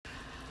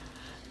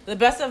The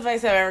best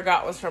advice I ever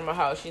got was from a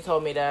host. She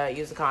told me to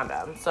use a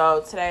condom.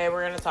 So today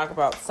we're going to talk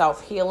about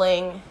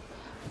self-healing.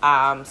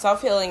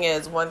 Self-healing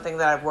is one thing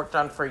that I've worked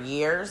on for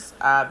years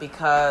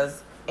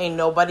because ain't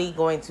nobody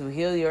going to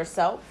heal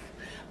yourself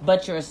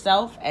but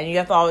yourself. And you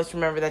have to always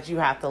remember that you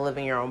have to live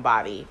in your own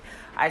body.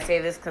 I say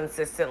this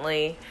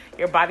consistently.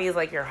 Your body is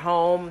like your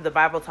home. The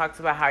Bible talks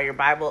about how your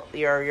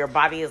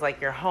body is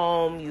like your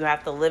home. You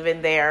have to live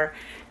in there.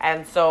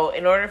 And so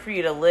in order for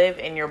you to live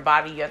in your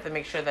body, you have to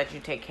make sure that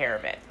you take care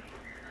of it.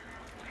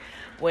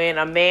 When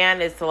a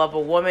man is to love a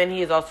woman,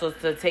 he is also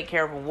to take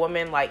care of a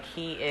woman like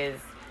she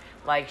is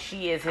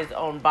his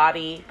own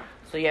body.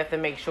 So you have to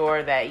make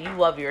sure that you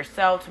love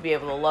yourself to be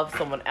able to love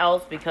someone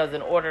else, because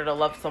in order to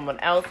love someone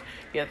else,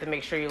 you have to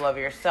make sure you love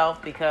yourself,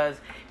 because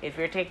if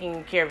you're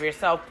taking care of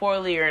yourself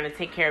poorly, you're going to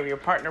take care of your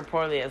partner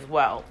poorly as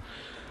well.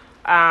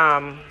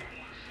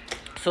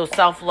 So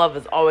self-love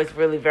is always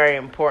really very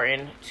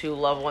important to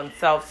love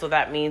oneself. So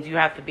that means you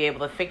have to be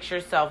able to fix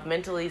yourself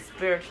mentally,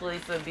 spiritually,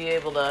 so be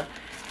able to,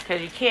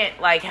 because you can't,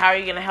 how are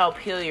you going to help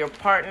heal your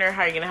partner?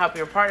 How are you going to help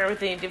your partner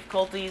with any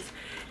difficulties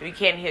if you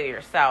can't heal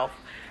yourself?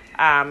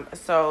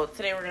 So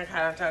today we're going to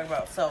kind of talk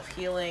about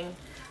self-healing.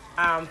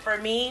 For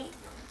me,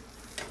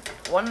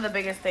 one of the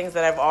biggest things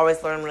that I've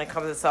always learned when it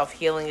comes to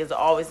self-healing is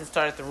always to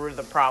start at the root of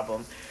the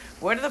problem.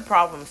 Where did the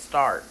problem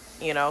start?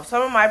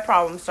 Some of my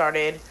problems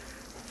started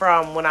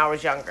from when I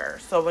was younger.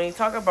 So when you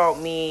talk about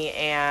me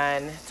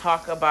and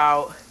talk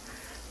about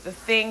the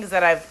things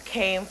that I've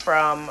came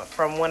from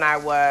when I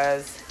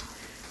was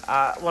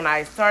when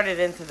I started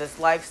into this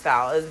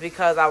lifestyle, is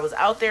because I was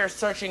out there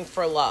searching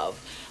for love.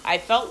 I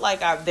felt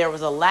like there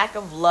was a lack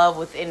of love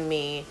within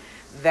me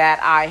that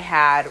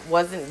I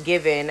wasn't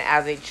given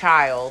as a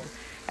child.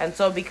 And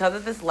so because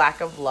of this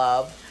lack of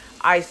love,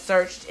 I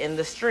searched in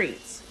the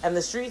streets. And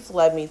the streets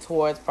led me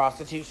towards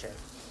prostitution.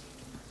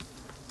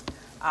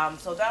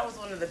 So that was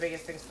one of the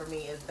biggest things for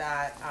me, is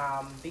that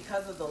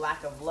because of the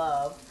lack of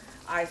love,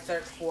 I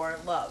searched for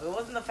love. It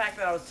wasn't the fact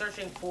that I was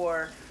searching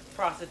for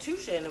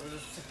prostitution, it was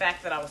the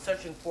fact that I was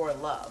searching for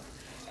love.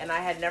 And I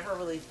had never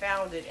really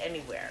found it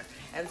anywhere.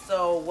 And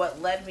so what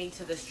led me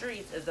to the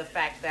streets is the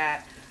fact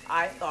that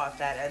I thought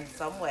that in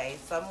some way,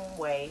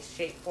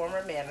 shape, form,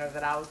 or manner,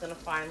 that I was going to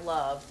find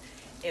love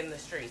in the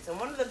streets. And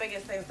one of the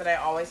biggest things that I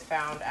always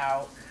found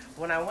out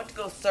when I went to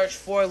go search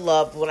for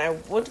love, when I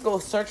went to go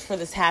search for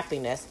this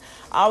happiness,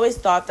 I always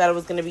thought that it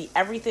was going to be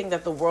everything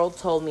that the world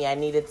told me I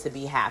needed to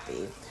be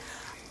happy.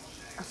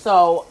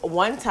 So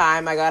one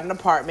time I got an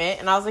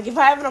apartment, and I was like, if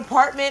I have an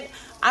apartment,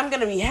 I'm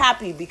going to be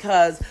happy,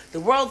 because the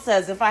world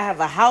says if I have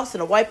a house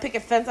and a white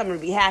picket fence, I'm going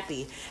to be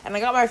happy. And I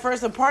got my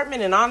first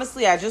apartment, and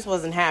honestly, I just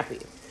wasn't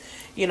happy.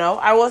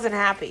 I wasn't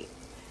happy.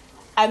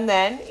 And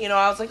then,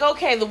 I was like,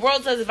 okay, the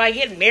world says if I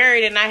get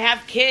married and I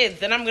have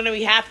kids, then I'm going to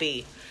be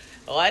happy.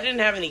 Well, I didn't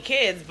have any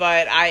kids,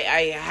 but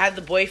I had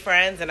the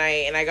boyfriends, and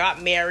I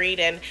got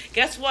married, and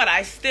guess what?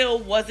 I still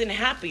wasn't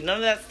happy. None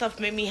of that stuff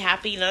made me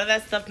happy. None of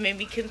that stuff made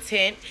me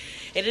content.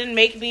 It didn't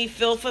make me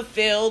feel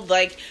fulfilled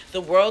like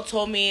the world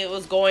told me it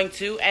was going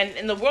to.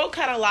 And the world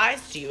kind of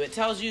lies to you. It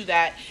tells you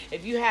that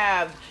if you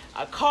have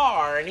a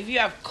car, and if you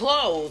have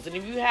clothes, and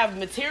if you have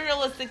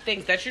materialistic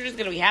things, that you're just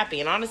going to be happy.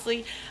 And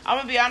honestly, I'm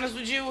going to be honest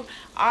with you,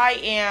 I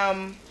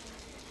am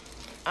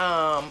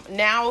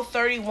now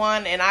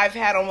 31, and I've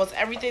had almost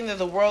everything that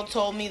the world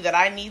told me that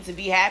I need to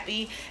be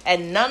happy,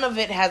 and none of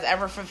it has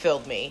ever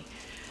fulfilled me.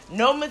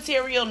 No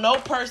material, no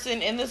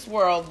person in this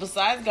world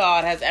besides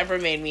God has ever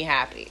made me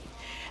happy.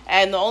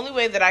 And the only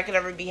way that I could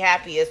ever be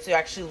happy is to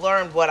actually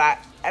learn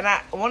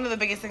one of the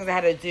biggest things I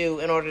had to do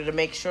in order to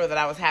make sure that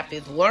I was happy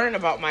is learn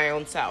about my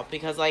own self.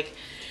 Because,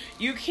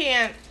 you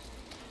can't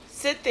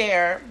sit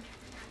there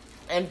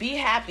and be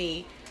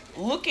happy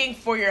looking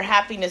for your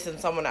happiness in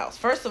someone else.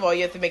 First of all,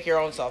 you have to make your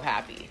own self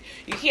happy.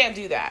 You can't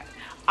do that.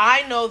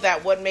 I know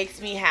that what makes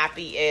me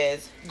happy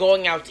is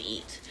going out to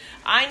eat.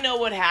 I know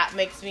what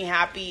makes me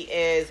happy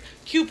is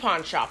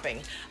coupon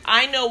shopping.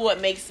 I know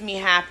what makes me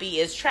happy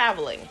is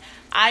traveling.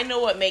 I know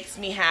what makes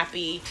me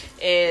happy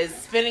is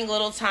spending a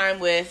little time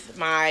with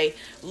my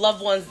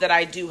loved ones that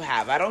I do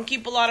have. I don't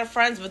keep a lot of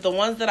friends, but the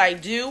ones that I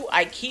do,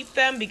 I keep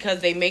them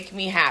because they make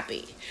me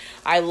happy.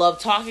 I love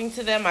talking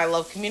to them. I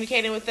love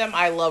communicating with them.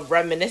 I love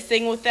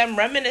reminiscing with them.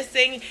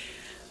 Reminiscing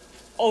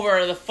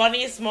over the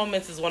funniest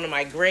moments is one of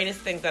my greatest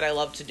things that I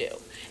love to do.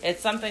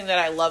 It's something that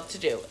I love to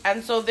do.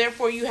 And so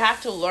therefore you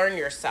have to learn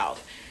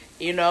yourself.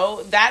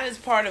 That is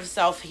part of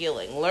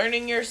self-healing.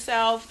 Learning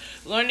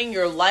yourself, learning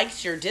your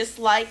likes, your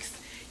dislikes.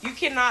 You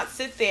cannot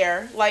sit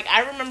there.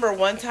 I remember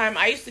one time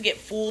I used to get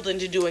fooled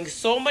into doing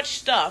so much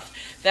stuff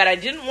that I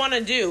didn't want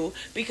to do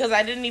because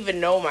I didn't even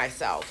know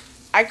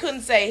myself. I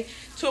couldn't say,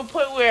 to a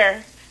point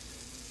where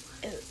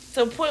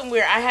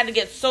I had to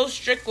get so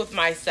strict with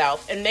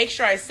myself and make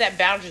sure I set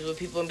boundaries with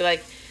people and be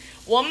like,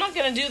 well, I'm not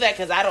going to do that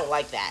because I don't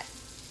like that.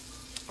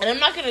 And I'm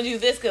not going to do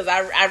this because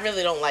I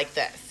really don't like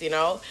this,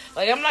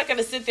 I'm not going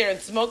to sit there and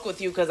smoke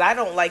with you because I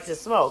don't like to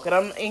smoke. And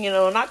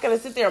I'm not going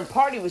to sit there and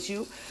party with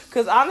you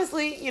because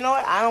honestly,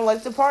 I don't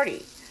like to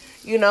party.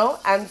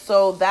 And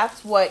so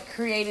that's what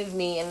created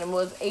me and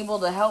was able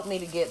to help me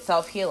to get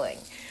self-healing.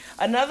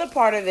 Another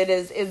part of it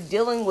is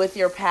dealing with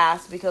your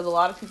past, because a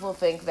lot of people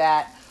think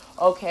that,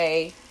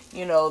 okay,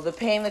 the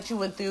pain that you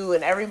went through,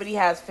 and everybody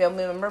has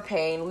family member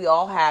pain. We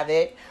all have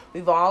it.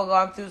 We've all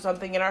gone through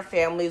something in our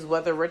families,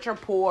 whether rich or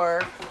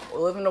poor, or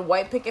live in a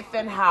white picket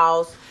fence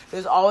house.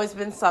 There's always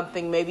been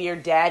something. Maybe your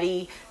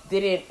daddy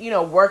didn't,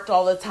 worked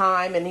all the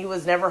time and he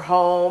was never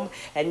home,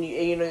 and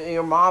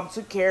your mom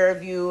took care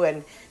of you,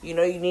 and you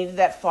needed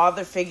that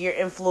father figure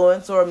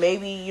influence. Or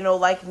maybe,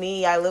 like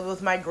me, I lived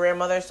with my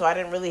grandmother, so I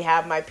didn't really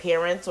have my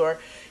parents. Or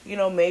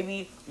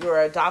maybe you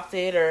were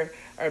adopted, or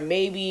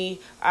maybe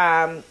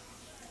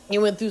you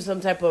went through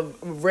some type of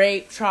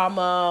rape,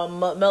 trauma,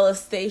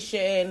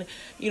 molestation.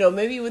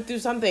 Maybe you went through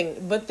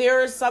something. But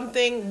there is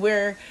something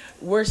where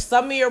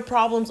some of your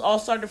problems all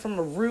started from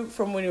a root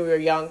from when you were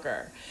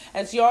younger.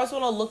 And so you always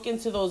want to look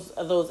into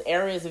those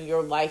areas of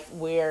your life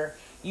where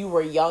you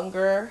were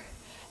younger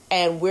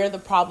and where the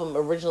problem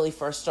originally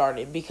first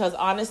started. Because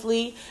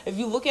honestly, if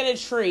you look at a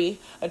tree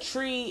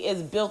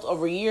is built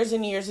over years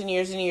and years and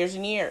years and years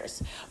and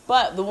years.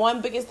 But the one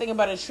biggest thing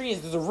about a tree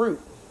is the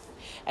root.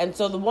 And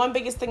so the one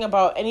biggest thing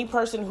about any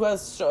person who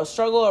has a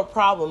struggle or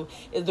problem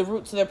is the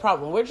root to their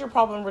problem. Where did your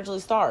problem originally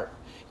start?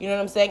 You know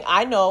what I'm saying?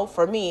 I know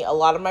for me, a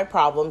lot of my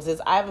problems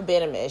is I have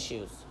abandonment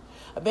issues.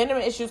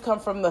 Abandonment issues come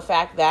from the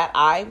fact that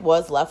I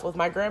was left with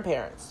my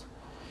grandparents.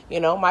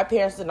 My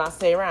parents did not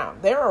stay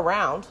around. They were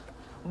around,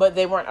 but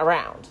they weren't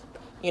around.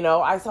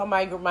 I saw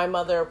my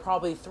mother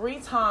probably 3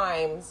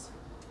 times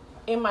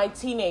in my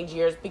teenage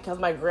years because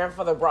my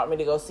grandfather brought me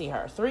to go see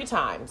her. 3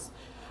 times.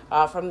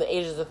 From the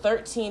ages of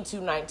 13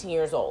 to 19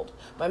 years old.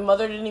 My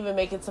mother didn't even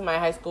make it to my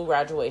high school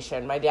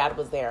graduation. My dad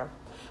was there.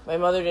 My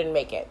mother didn't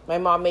make it. My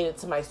mom made it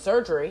to my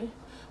surgery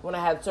when I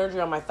had surgery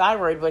on my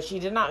thyroid, but she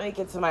did not make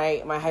it to my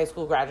high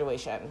school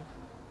graduation.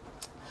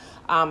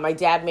 My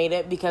dad made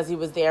it because he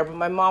was there, but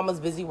my mom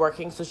was busy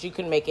working, so she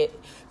couldn't make it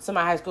to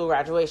my high school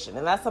graduation.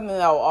 And that's something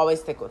that will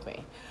always stick with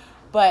me.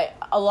 But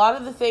a lot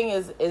of the thing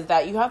is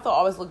that you have to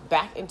always look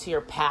back into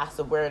your past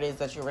of where it is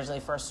that you originally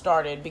first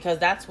started, because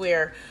that's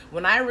where,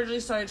 when I originally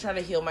started trying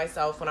to heal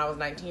myself when I was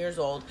 19 years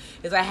old,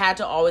 is I had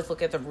to always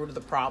look at the root of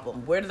the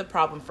problem. Where did the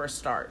problem first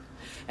start?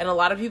 And a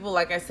lot of people,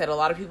 like I said, a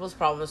lot of people's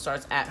problem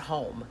starts at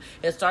home.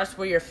 It starts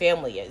where your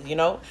family is,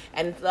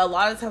 And a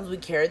lot of times we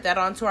carry that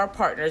onto our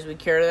partners. We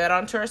carry that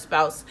onto our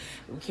spouse.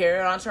 We carry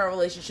it onto our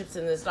relationships,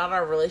 and it's not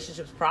our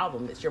relationship's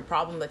problem. It's your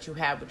problem that you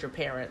have with your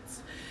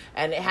parents.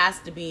 And it has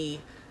to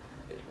be...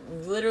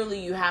 Literally,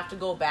 you have to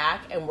go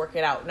back and work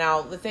it out.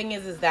 Now, the thing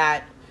is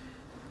that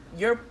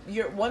your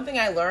one thing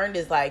I learned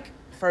is, like,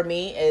 for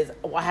me, is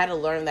I had to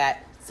learn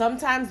that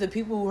sometimes the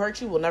people who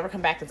hurt you will never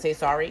come back and say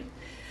sorry.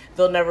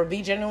 They'll never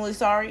be genuinely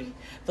sorry.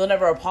 They'll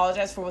never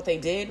apologize for what they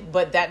did,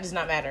 but that does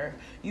not matter.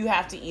 You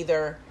have to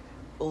either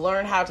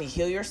learn how to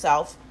heal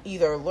yourself,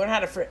 learn how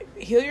to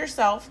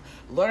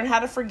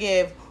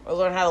forgive, or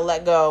learn how to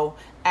let go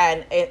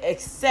and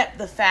accept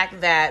the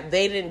fact that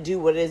they didn't do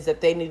what it is that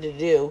they need to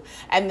do.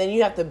 And then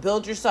you have to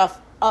build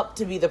yourself up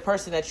to be the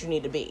person that you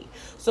need to be.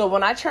 So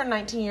when I turned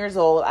 19 years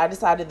old, I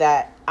decided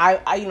that I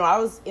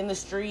was in the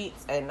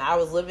streets and I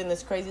was living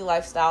this crazy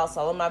lifestyle,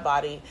 selling my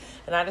body.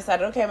 And I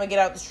decided, okay, I'm going to get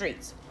out the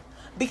streets.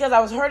 Because I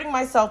was hurting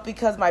myself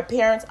because my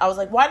parents, I was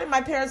like, why did my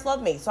parents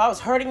love me? So I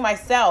was hurting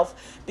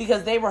myself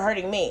because they were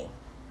hurting me.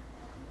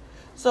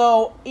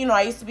 So,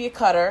 I used to be a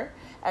cutter.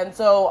 And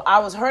so I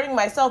was hurting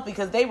myself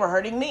because they were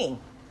hurting me.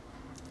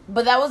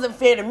 But that wasn't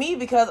fair to me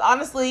because,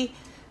 honestly,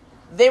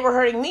 they were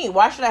hurting me.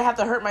 Why should I have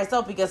to hurt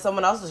myself because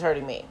someone else is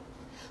hurting me?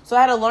 So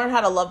I had to learn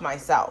how to love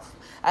myself.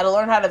 I had to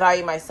learn how to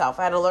value myself.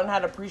 I had to learn how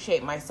to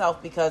appreciate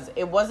myself, because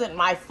it wasn't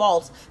my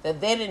fault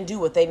that they didn't do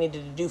what they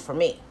needed to do for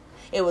me.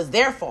 It was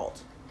their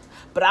fault.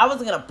 But I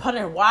wasn't going to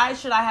punish. Why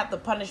should I have to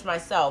punish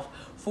myself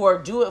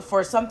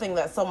for something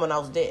that someone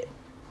else did?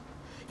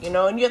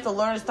 And you have to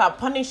learn to stop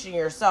punishing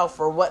yourself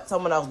for what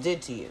someone else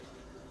did to you.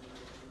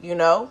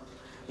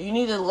 You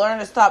need to learn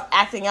to stop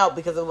acting out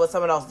because of what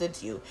someone else did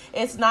to you.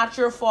 It's not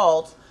your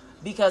fault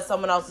because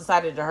someone else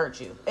decided to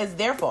hurt you. It's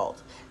their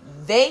fault.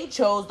 They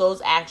chose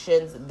those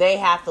actions. They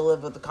have to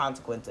live with the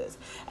consequences.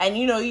 And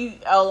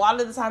a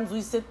lot of the times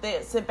we sit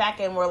back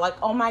and we're like,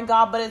 oh my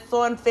God, but it's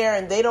so unfair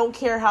and they don't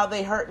care how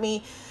they hurt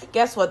me.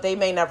 Guess what? They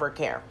may never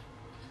care.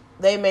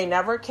 They may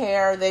never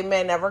care. They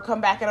may never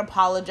come back and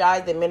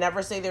apologize. They may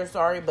never say they're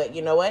sorry. But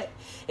you know what?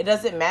 It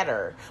doesn't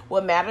matter.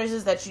 What matters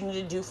is that you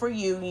need to do for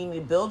you. You need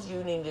to build you.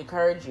 You need to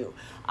encourage you.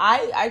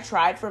 I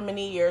tried for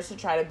many years to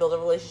try to build a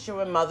relationship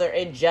with mother.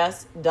 It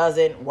just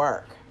doesn't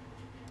work.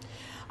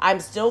 I'm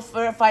still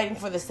fighting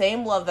for the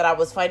same love that I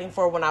was fighting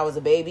for when I was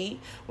a baby,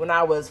 when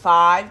I was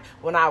 5,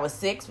 when I was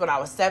 6, when I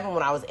was 7,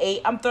 when I was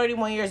 8. I'm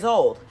 31 years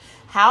old.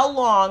 How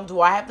long do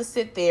I have to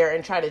sit there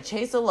and try to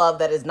chase a love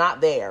that is not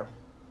there?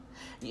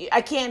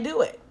 I can't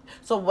do it.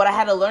 So what I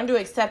had to learn to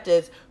accept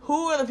is,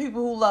 who are the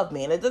people who love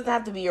me? And it doesn't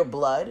have to be your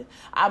blood.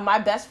 My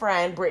best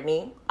friend,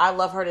 Brittany, I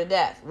love her to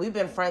death. We've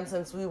been friends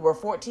since we were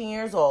 14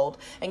 years old.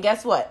 And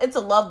guess what? It's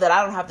a love that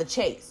I don't have to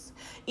chase.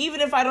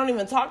 Even if I don't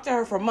even talk to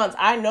her for months,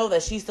 I know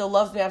that she still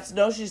loves me. I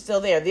know she's still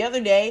there. The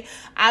other day,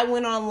 I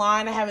went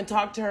online. I haven't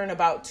talked to her in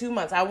about 2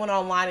 months. I went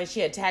online and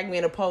she had tagged me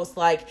in a post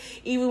like,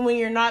 even when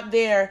you're not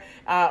there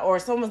or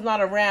someone's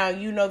not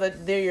around, you know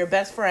that they're your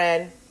best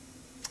friend.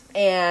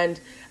 And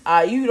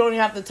you don't even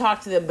have to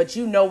talk to them, but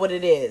you know what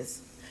it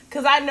is.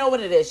 Because I know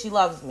what it is. She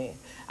loves me.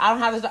 I don't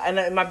have to,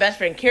 and my best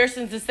friend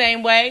Kirsten's the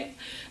same way.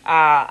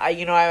 I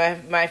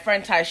have my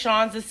friend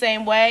Tyshawn's the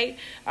same way.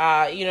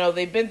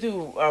 They've been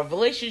through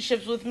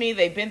relationships with me.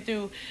 They've been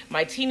through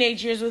my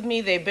teenage years with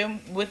me. They've been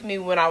with me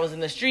when I was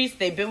in the streets.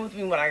 They've been with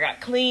me when I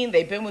got clean.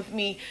 They've been with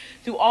me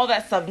through all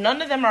that stuff.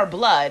 None of them are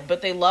blood,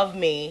 but they love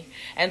me.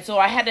 And so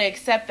I had to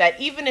accept that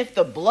even if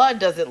the blood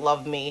doesn't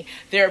love me,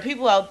 there are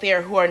people out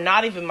there who are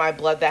not even my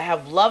blood that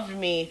have loved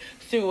me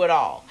through it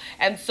all.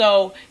 And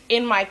so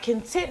in my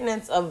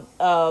contentness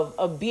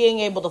of being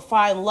able to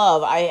find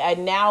love, I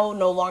now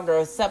no longer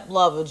accept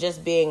love of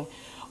just being,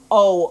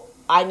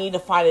 I need to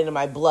find it in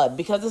my blood,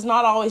 because it's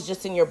not always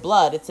just in your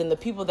blood. It's in the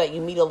people that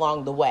you meet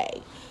along the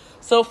way.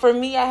 So for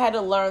me, I had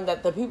to learn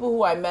that the people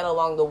who I met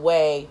along the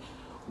way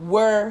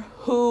were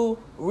who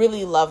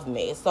really loved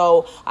me.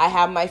 So I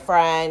have my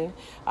friend,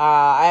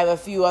 I have a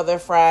few other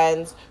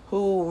friends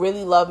who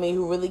really love me,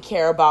 who really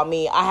care about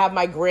me. I have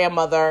my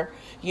grandmother,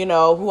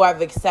 who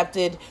I've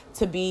accepted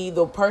to be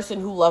the person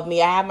who loved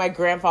me. I have my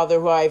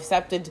grandfather who I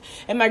accepted,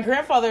 and my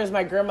grandfather is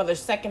my grandmother's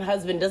second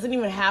husband, doesn't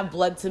even have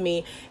blood to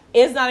me,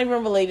 is not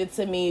even related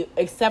to me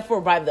except for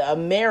by the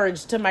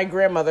marriage to my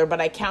grandmother, but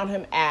I count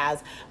him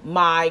as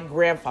my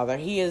grandfather.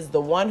 He is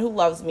the one who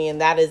loves me, and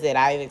that is it.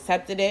 I've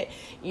accepted it.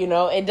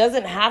 It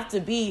doesn't have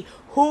to be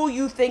who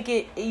you think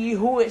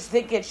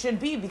it should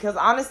be, because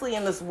honestly,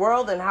 in this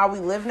world and how we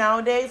live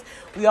nowadays,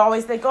 we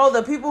always think,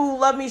 the people who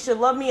love me should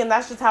love me, and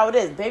that's just how it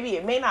is. Baby,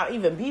 it may not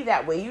even be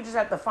that way. You just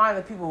have to find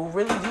the people who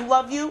really do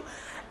love you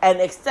and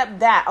accept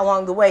that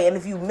along the way. And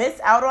if you miss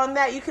out on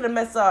that, you could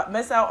miss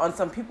out on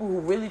some people who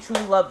really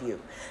truly love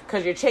you,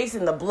 because you're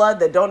chasing the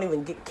blood that don't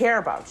even care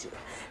about you.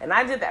 And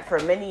I did that for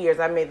many years.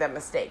 I made that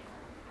mistake.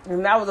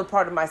 And that was a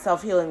part of my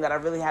self-healing that I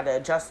really had to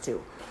adjust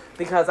to,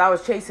 because I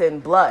was chasing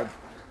blood.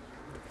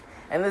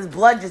 And this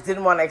blood just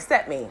didn't want to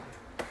accept me.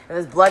 And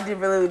this blood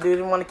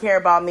didn't want to care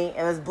about me.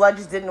 And this blood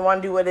just didn't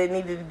want to do what it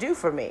needed to do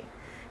for me.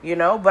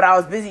 But I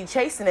was busy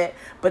chasing it.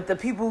 But the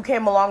people who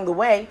came along the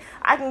way,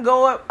 I can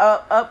go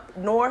up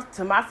north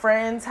to my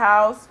friend's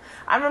house.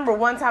 I remember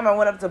one time I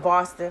went up to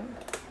Boston,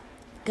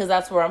 because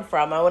that's where I'm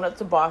from. I went up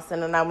to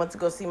Boston and I went to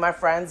go see my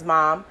friend's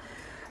mom.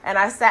 And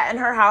I sat in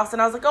her house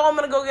and I was like, I'm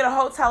going to go get a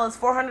hotel. It's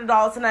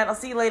 $400 tonight. I'll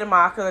see you later,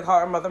 Ma, because I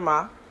call her mother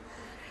Ma.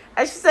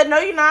 And she said, no,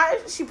 you're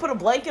not. She put a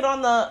blanket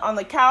on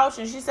the couch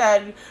and she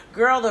said,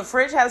 girl, the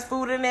fridge has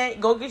food in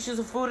it. Go get you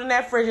some food in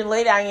that fridge and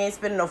lay down. You ain't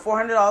spending no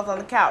 $400 on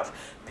the couch.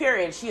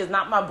 Period. She is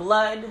not my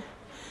blood.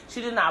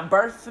 She did not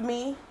birth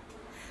me.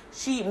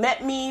 She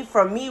met me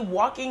from me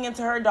walking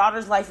into her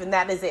daughter's life, and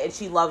that is it. And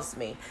she loves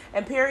me.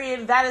 And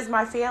period, that is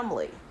my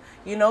family.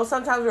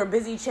 Sometimes we're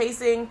busy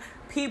chasing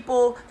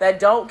people that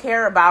don't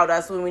care about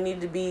us when we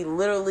need to be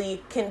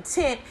literally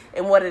content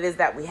in what it is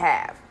that we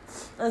have.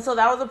 And so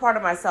that was a part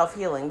of my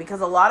self-healing, because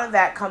a lot of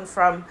that comes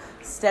from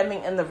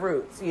stemming in the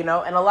roots, and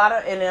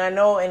I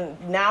know in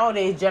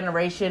nowadays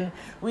generation,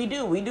 we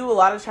do a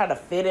lot of try to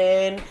fit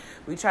in.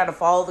 We try to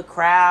follow the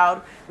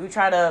crowd. We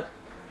try to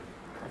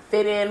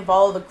fit in,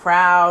 follow the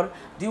crowd,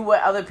 do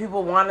what other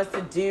people want us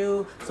to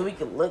do so we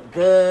can look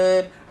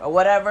good or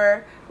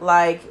whatever.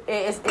 Like,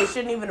 it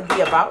shouldn't even be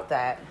about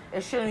that.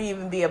 It shouldn't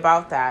even be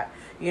about that.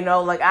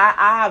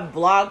 I have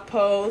blog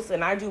posts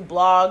and I do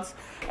blogs,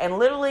 and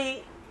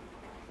literally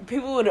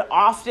people would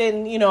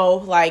often,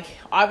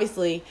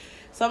 obviously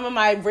some of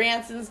my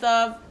rants and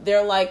stuff,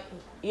 they're like,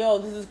 yo,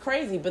 this is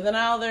crazy. But then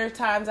other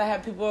times I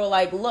have people who are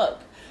like, look,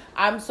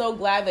 I'm so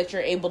glad that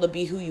you're able to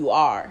be who you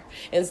are,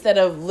 instead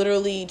of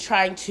literally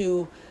trying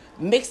to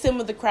mix in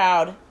with the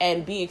crowd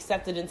and be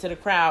accepted into the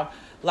crowd.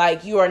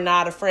 Like, you are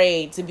not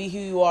afraid to be who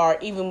you are,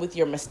 even with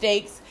your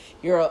mistakes.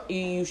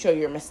 You show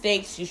your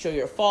mistakes, you show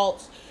your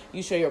faults,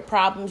 you show your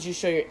problems, you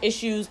show your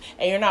issues,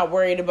 and you're not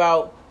worried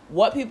about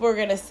what people are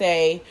going to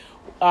say.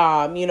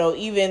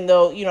 Even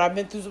though, I've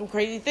been through some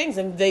crazy things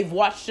and they've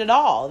watched it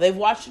all,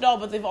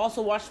 but they've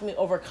also watched me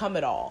overcome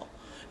it all,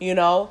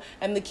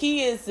 and the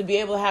key is to be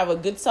able to have a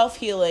good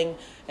self-healing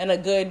and a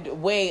good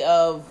way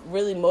of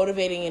really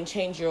motivating and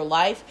change your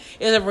life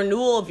is a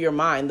renewal of your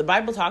mind. The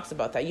Bible talks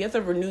about that. You have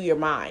to renew your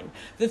mind.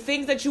 The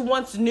things that you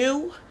once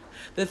knew,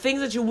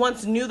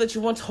 that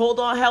you once held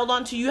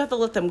on to, you have to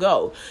let them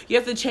go. You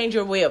have to change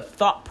your way of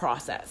thought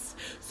process.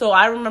 So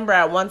I remember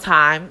at one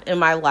time in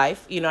my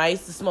life, I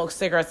used to smoke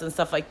cigarettes and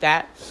stuff like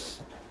that.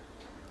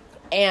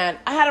 And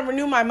I had to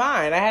renew my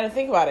mind. I had to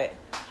think about it.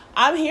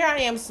 I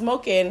am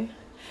smoking,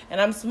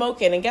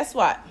 and guess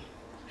what?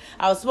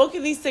 I was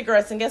smoking these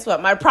cigarettes, and guess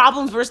what? My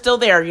problems were still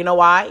there. You know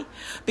why?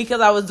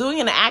 Because I was doing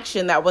an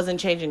action that wasn't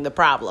changing the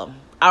problem.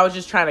 I was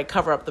just trying to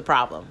cover up the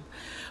problem.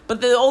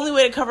 But the only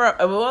way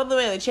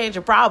to change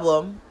a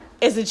problem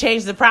is to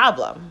change the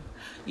problem.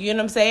 You know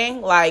what I'm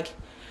saying? Like,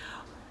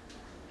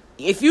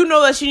 if you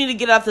know that you need to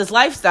get out this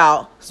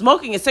lifestyle,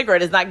 smoking a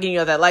cigarette is not getting you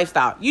out of that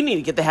lifestyle. You need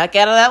to get the heck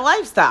out of that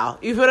lifestyle.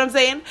 You feel what I'm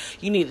saying?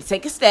 You need to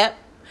take a step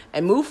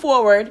and move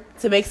forward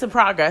to make some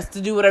progress,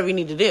 to do whatever you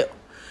need to do.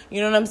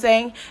 You know what I'm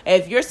saying?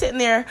 If you're sitting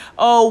there,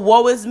 oh,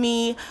 woe is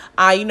me,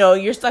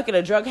 you're stuck in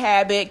a drug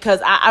habit.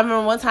 Because I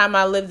remember one time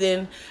I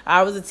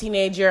was a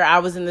teenager. I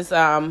was in this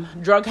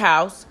drug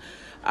house.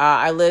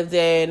 I lived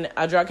in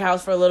a drug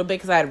house for a little bit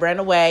because I had ran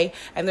away.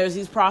 And there's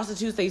these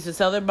prostitutes that used to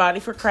sell their body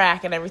for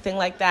crack and everything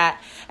like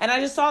that. And I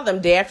just saw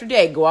them day after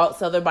day go out,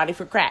 sell their body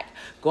for crack.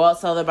 Go out,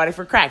 sell their body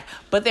for crack.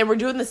 But they were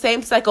doing the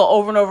same cycle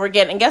over and over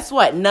again. And guess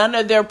what? None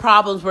of their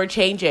problems were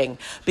changing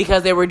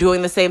because they were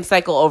doing the same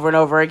cycle over and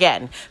over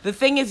again. The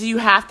thing is, you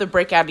have to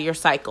break out of your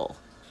cycle.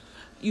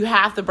 You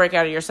have to break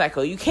out of your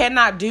cycle. You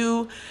cannot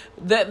do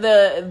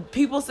the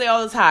people say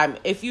all the time,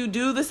 if you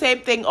do the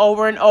same thing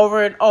over and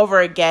over and over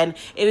again,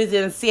 it is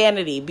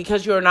insanity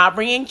because you are not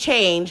bringing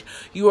change.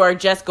 You are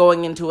just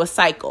going into a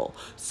cycle.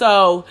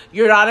 So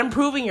you're not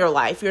improving your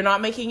life. You're not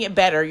making it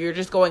better. You're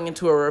just going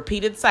into a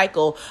repeated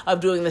cycle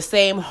of doing the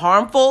same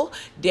harmful,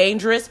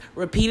 dangerous,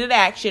 repeated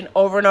action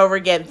over and over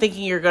again,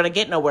 thinking you're going to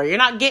get nowhere. You're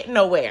not getting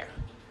nowhere.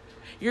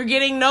 You're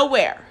getting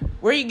nowhere.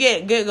 Where you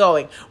get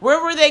going?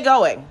 Where were they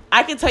going?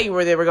 I can tell you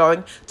where they were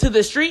going. To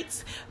the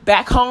streets,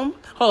 back home.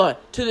 Hold on.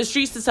 To the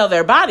streets to sell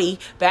their body,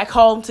 back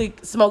home to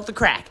smoke the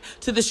crack.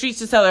 To the streets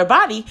to sell their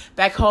body,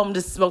 back home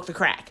to smoke the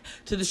crack.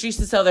 To the streets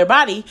to sell their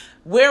body.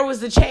 Where was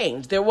the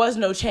change? There was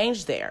no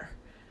change there.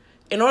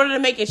 In order to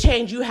make a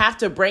change, you have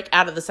to break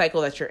out of the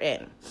cycle that you're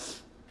in.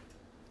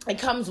 That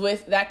comes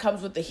with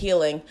the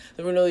healing,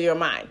 the renewal of your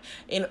mind.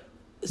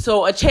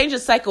 So a change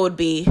of cycle would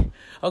be,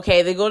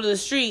 okay, they go to the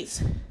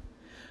streets,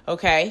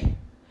 okay,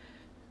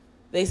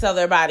 they sell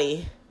their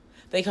body,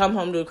 they come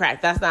home to a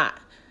crack. That's not.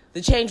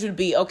 The change would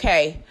be,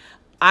 okay,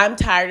 I'm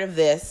tired of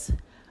this.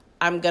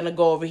 I'm going to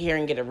go over here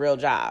and get a real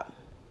job.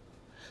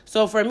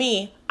 So for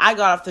me, I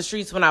got off the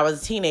streets when I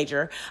was a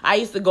teenager. I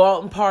used to go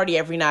out and party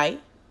every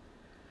night,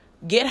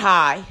 get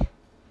high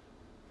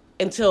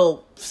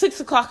until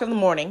 6 o'clock in the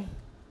morning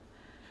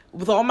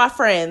with all my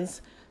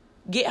friends,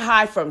 get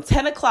high from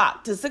 10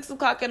 o'clock to 6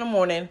 o'clock in the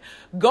morning,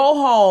 go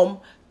home,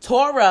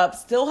 tore up,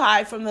 still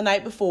high from the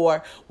night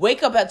before,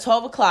 wake up at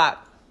 12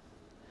 o'clock,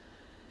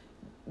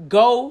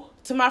 go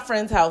to my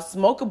friend's house,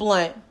 smoke a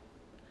blunt,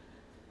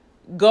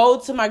 go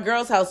to my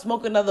girl's house,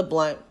 smoke another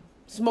blunt,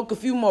 smoke a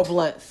few more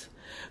blunts,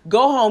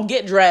 go home,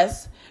 get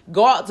dressed,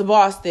 go out to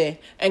Boston,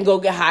 and go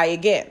get high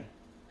again.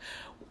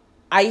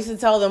 I used to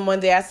tell them one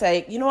day, I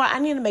say, you know what, I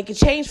need to make a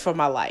change for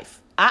my life.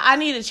 I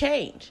need a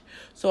change.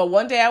 So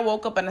one day I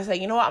woke up and I said,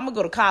 you know what, I'm going to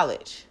go to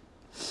college.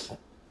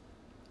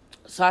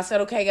 So I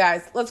said, okay,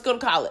 guys, let's go to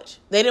college.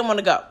 They didn't want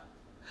to go.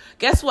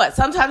 Guess what?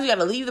 Sometimes you got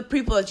to leave the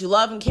people that you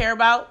love and care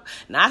about.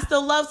 And I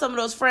still love some of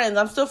those friends.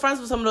 I'm still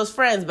friends with some of those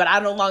friends, but I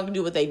no longer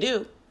do what they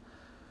do.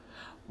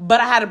 But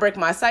I had to break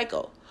my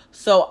cycle.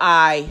 So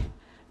I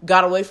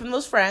got away from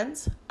those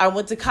friends. I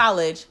went to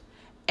college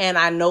and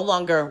I no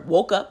longer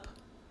woke up,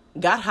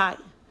 got high.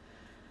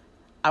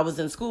 I was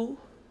in school.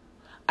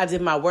 I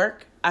did my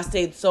work. I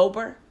stayed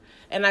sober.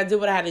 And I did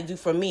what I had to do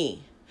for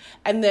me.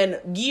 And then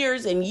for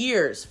years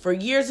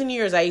and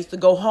years, I used to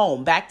go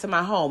home, back to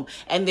my home,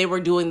 and they were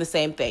doing the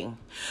same thing.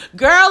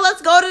 Girl,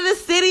 let's go to the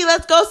city.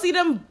 Let's go see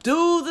them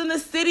dudes in the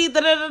city.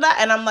 Da, da, da, da.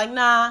 And I'm like,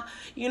 nah,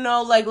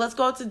 let's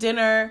go out to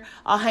dinner.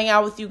 I'll hang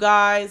out with you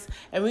guys,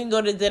 and we can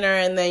go to dinner,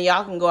 and then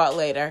y'all can go out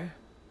later.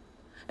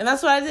 And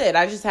that's what I did.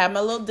 I just had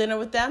my little dinner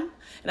with them,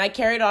 and I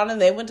carried on, and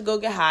they went to go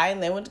get high,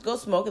 and they went to go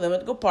smoke, and they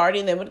went to go party,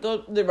 and they went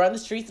to go run the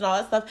streets and all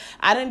that stuff.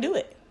 I didn't do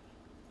it.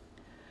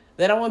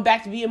 Then I went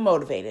back to being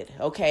motivated.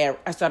 Okay,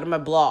 I started my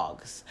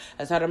blogs.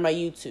 I started my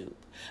YouTube.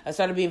 I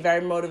started being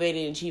very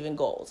motivated and achieving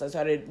goals. I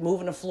started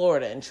moving to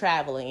Florida and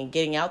traveling and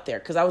getting out there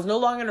because I was no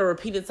longer in a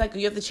repeated cycle.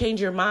 You have to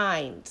change your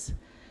mind.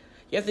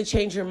 You have to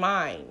change your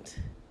mind.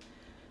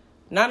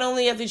 Not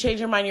only have to change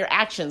your mind, your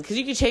actions. Because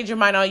you can change your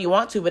mind all you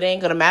want to, but it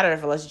ain't going to matter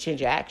unless you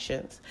change your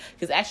actions.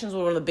 Because actions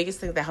were one of the biggest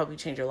things that help you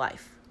change your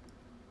life.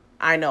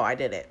 I know, I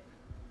did it.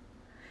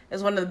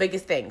 It's one of the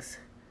biggest things.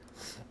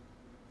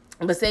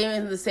 But staying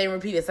in the same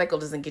repeated cycle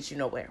doesn't get you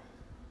nowhere.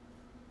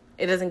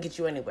 It doesn't get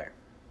you anywhere.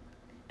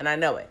 And I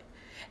know it.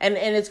 And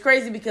it's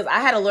crazy because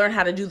I had to learn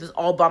how to do this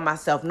all by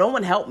myself. No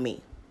one helped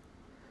me.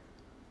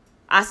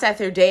 I sat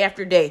there day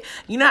after day.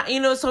 You know,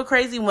 it's so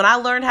crazy. When I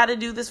learned how to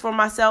do this for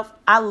myself,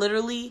 I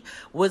literally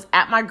was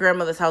at my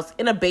grandmother's house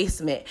in a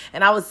basement.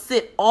 And I would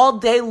sit all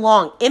day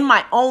long in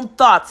my own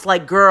thoughts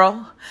like,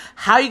 girl,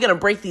 how are you going to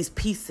break these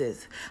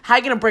pieces? How are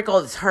you going to break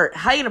all this hurt?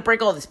 How are you going to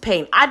break all this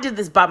pain? I did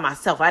this by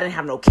myself. I didn't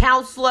have no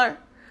counselor.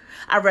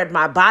 I read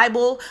my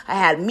Bible. I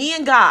had me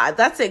and God.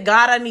 That's it.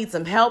 God, I need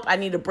some help. I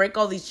need to break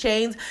all these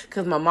chains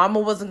because my mama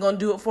wasn't going to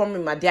do it for me.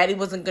 My daddy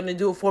wasn't going to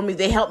do it for me.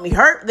 They helped me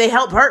hurt. They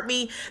helped hurt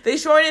me. They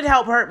sure did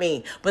help hurt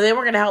me, but they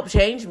weren't going to help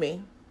change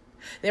me.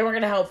 They weren't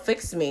going to help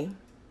fix me.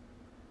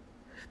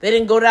 They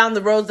didn't go down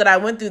the roads that I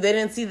went through. They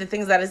didn't see the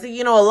things that I see.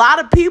 A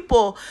lot of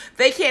people,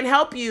 they can't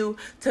help you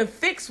to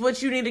fix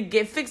what you need to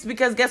get fixed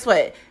because guess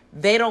what?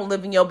 They don't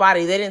live in your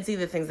body. They didn't see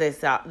the things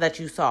that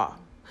you saw.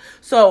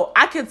 So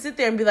I could sit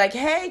there and be like,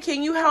 hey,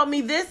 can you help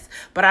me this?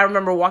 But I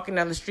remember walking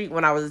down the street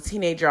when I was a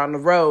teenager on the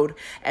road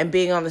and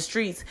being on the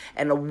streets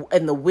and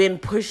the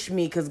wind pushed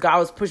me because God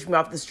was pushing me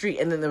off the street.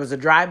 And then there was a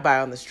drive-by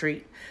on the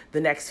street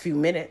the next few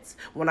minutes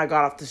when I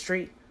got off the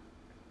street.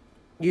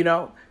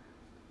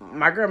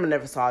 My grandma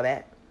never saw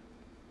that.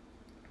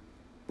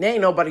 There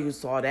ain't nobody who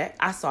saw that.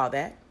 I saw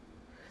that.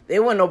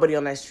 There wasn't nobody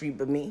on that street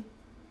but me.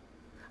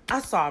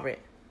 I saw it.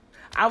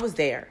 I was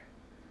there.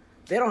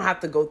 They don't have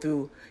to go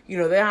through, they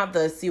don't have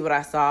to see what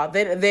I saw.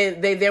 They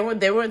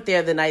weren't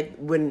there the night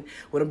when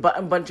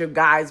a bunch of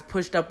guys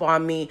pushed up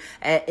on me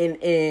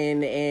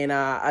and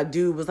a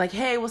dude was like,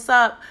 hey, what's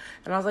up?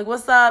 And I was like,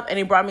 what's up? And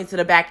he brought me to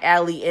the back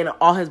alley and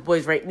all his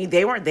boys raped me.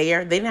 They weren't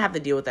there. They didn't have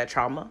to deal with that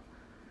trauma.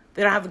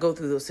 They don't have to go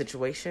through those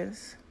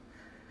situations.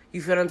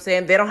 You feel what I'm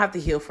saying? They don't have to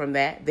heal from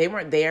that. They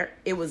weren't there.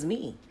 It was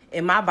me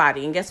in my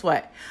body. And guess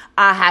what?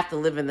 I have to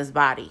live in this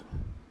body.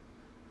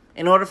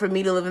 In order for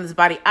me to live in this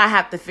body, I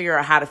have to figure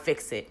out how to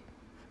fix it.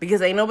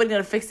 Because ain't nobody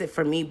going to fix it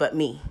for me but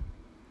me.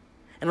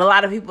 And a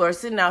lot of people are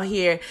sitting out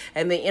here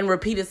and they in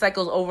repeated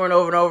cycles over and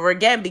over and over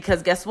again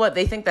because guess what?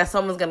 They think that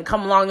someone's going to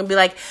come along and be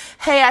like,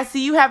 hey, I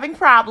see you having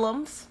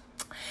problems.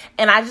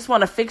 And I just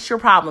want to fix your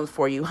problems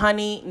for you.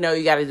 Honey, no,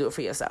 you got to do it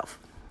for yourself.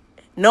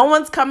 No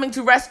one's coming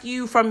to rescue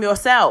you from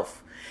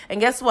yourself. And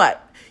guess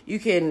what? You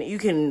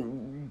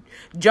can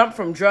jump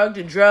from drug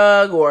to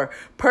drug or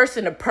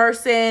person to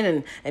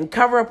person and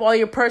cover up all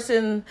your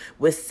person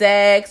with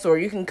sex, or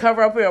you can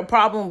cover up your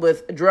problem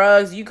with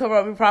drugs. You cover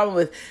up your problem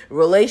with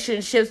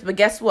relationships. But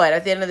guess what?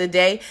 At the end of the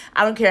day,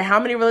 I don't care how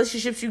many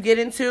relationships you get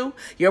into,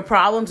 your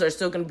problems are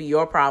still going to be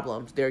your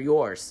problems. They're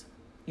yours.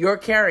 You're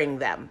carrying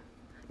them.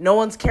 No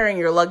one's carrying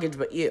your luggage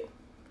but you.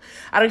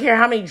 I don't care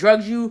how many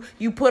drugs you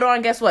put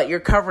on. Guess what? You're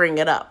covering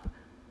it up.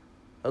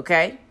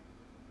 Okay?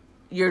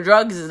 Your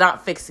drugs is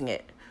not fixing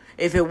it.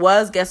 If it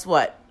was, guess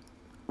what?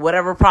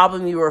 Whatever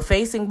problem you were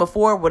facing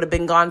before would have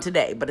been gone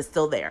today, but it's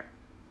still there.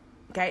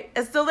 Okay?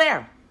 It's still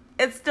there.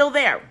 It's still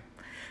there.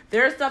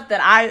 There's stuff that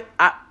I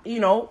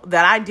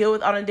that I deal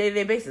with on a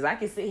day-to-day basis. I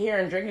can sit here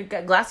and drink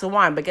a glass of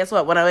wine, but guess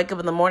what? When I wake up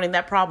in the morning,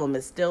 that problem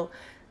is still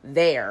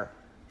there.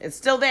 It's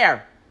still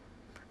there.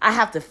 I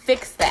have to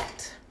fix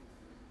that.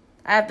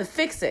 I have to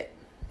fix it.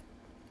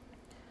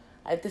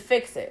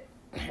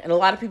 And a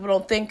lot of people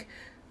don't think,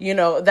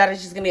 that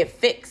it's just going to get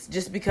fixed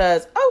just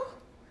because,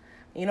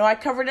 I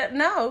covered it.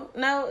 No,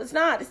 it's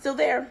not. It's still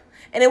there.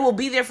 And it will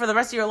be there for the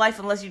rest of your life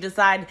unless you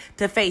decide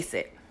to face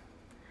it.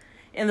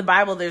 In the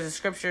Bible, there's a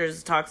scripture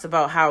that talks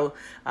about how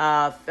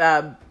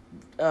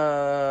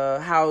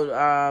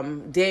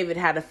David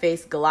had to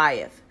face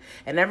Goliath.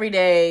 And every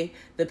day,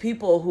 the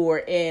people who were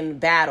in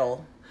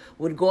battle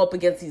would go up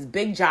against these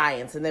big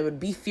giants and they would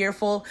be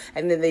fearful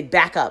and then they'd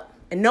back up.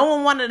 And no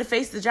one wanted to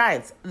face the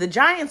giants. The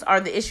giants are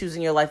the issues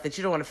in your life that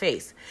you don't want to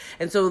face.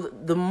 And so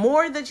the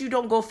more that you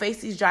don't go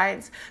face these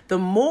giants, the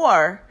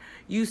more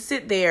you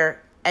sit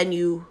there and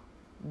you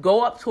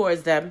go up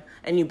towards them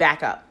and you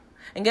back up.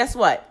 And guess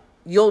what?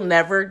 You'll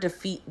never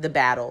defeat the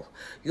battle.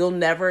 You'll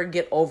never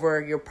get over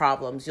your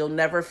problems. You'll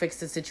never fix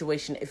the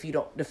situation if you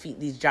don't defeat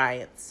these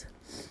giants.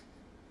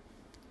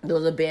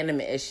 Those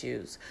abandonment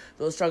issues,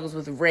 those struggles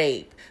with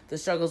rape, the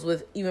struggles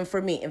with, even for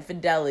me,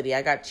 infidelity.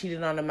 I got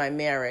cheated on in my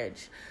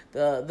marriage.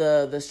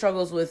 The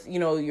struggles with,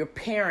 your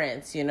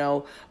parents,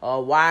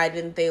 why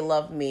didn't they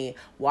love me?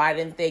 Why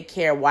didn't they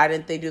care? Why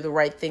didn't they do the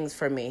right things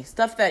for me?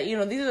 Stuff that, these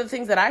are the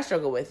things that I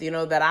struggle with,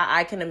 that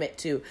I can admit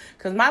to.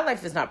 Because my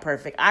life is not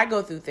perfect. I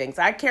go through things.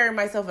 I carry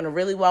myself in a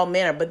really well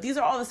manner. But these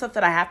are all the stuff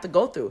that I have to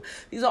go through.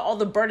 These are all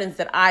the burdens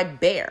that I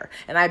bear.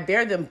 And I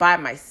bear them by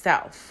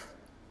myself.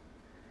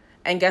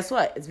 And guess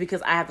what? It's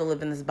because I have to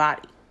live in this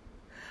body.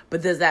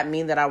 But does that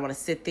mean that I want to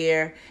sit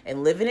there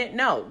and live in it?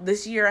 No.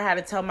 This year I had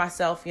to tell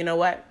myself, you know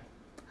what?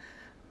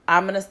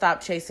 I'm going to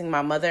stop chasing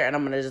my mother and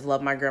I'm going to just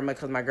love my grandma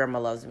because my grandma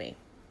loves me.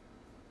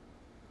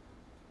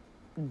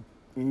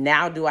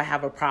 Now do I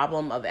have a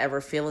problem of ever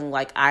feeling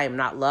like I am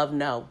not loved?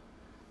 No,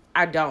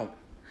 I don't.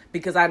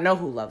 Because I know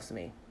who loves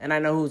me. And I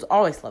know who's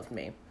always loved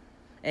me.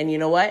 And you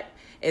know what?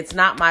 It's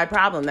not my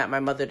problem that my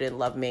mother didn't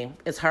love me.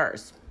 It's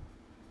hers.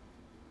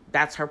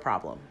 That's her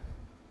problem.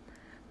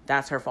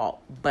 That's her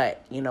fault.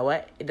 But you know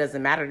what? It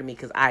doesn't matter to me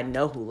because I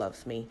know who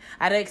loves me.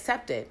 I had to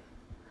accept it.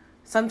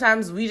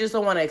 Sometimes we just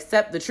don't want to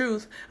accept the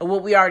truth of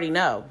what we already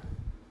know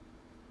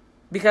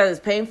because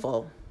it's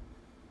painful.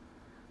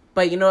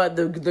 But you know what?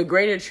 The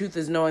greater truth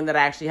is knowing that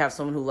I actually have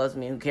someone who loves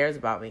me and who cares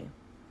about me.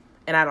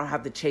 And I don't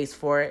have to chase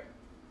for it.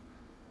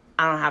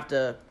 I don't have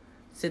to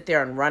sit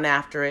there and run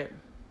after it.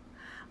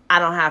 I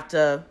don't have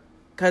to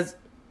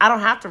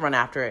run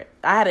after it.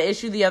 I had an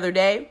issue the other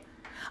day.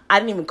 I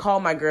didn't even call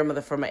my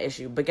grandmother for my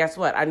issue. But guess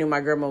what? I knew my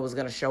grandma was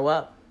going to show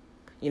up.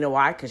 You know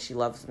why? Because she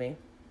loves me.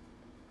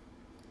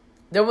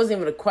 There wasn't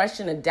even a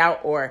question, a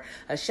doubt, or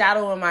a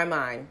shadow in my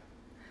mind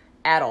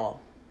at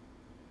all.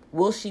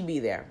 Will she be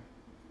there?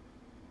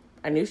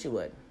 I knew she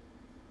would.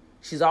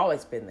 She's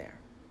always been there.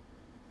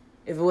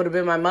 If it would have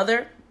been my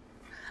mother,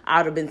 I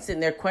would have been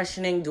sitting there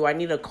questioning, do I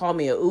need to call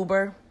me an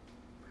Uber?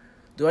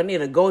 Do I need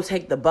to go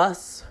take the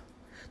bus?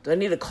 Do I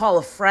need to call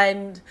a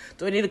friend?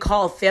 Do I need to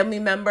call a family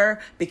member?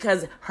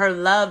 Because her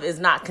love is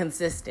not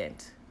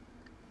consistent.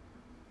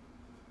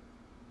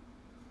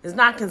 It's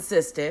not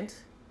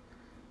consistent.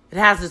 It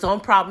has its own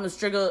problems,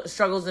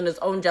 struggles, and its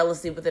own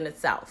jealousy within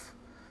itself.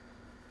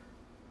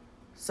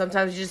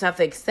 Sometimes you just have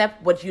to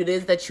accept what it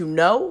is that you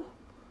know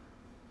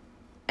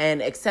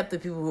and accept the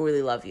people who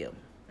really love you.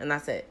 And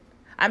that's it.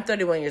 I'm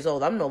 31 years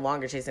old. I'm no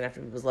longer chasing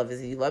after people's love.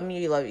 Is you love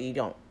me, you love me, you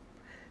don't.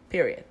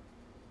 Period.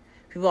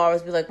 People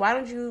always be like, why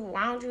don't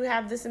you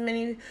have this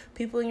many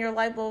people in your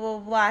life, blah, blah,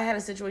 blah. I had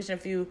a situation a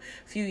few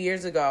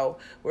years ago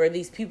where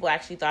these people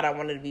actually thought I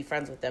wanted to be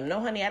friends with them. No,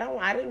 honey,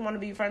 I didn't want to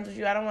be friends with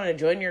you. I don't want to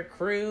join your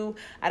crew.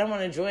 I don't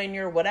want to join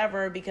your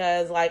whatever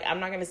because, like, I'm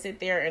not going to sit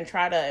there and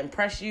try to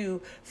impress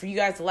you for you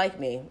guys to like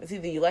me. It's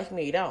either you like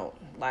me or you don't.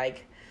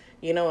 Like,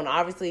 you know, and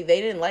obviously they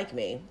didn't like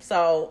me.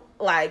 So,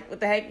 like, what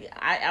the heck?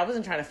 I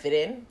wasn't trying to fit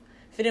in.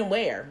 Fit in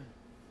where?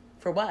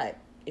 For what?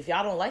 If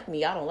y'all don't like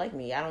me, y'all don't like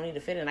me. I don't need to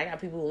fit in. I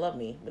got people who love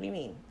me. What do you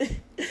mean?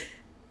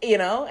 You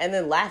know? And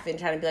then laughing,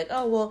 trying to be like,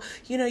 oh, well,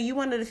 you know, you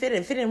wanted to fit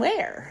in. Fit in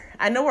where?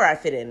 I know where I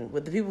fit in,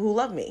 with the people who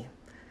love me.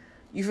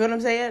 You feel what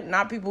I'm saying?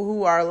 Not people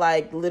who are,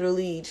 like,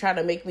 literally trying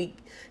to make me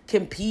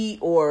compete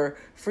or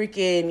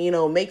freaking, you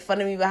know, make fun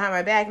of me behind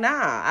my back.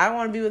 Nah, I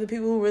want to be with the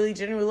people who really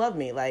genuinely love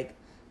me. Like,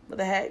 what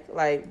the heck?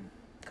 Like,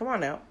 come on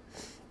now.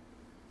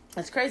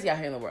 It's crazy out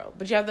here in the world,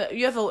 but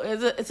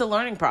it's a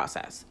learning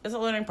process. It's a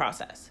learning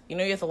process. You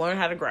know, you have to learn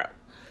how to grow.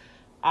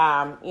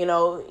 You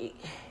know,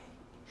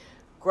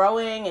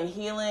 growing and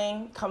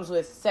healing comes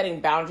with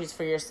setting boundaries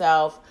for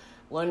yourself,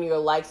 learning your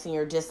likes and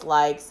your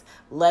dislikes,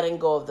 letting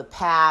go of the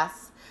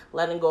past,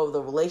 letting go of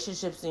the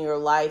relationships in your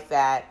life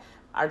that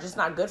are just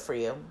not good for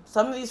you.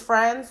 Some of these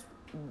friends,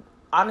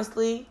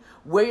 honestly,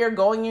 where you're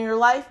going in your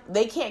life,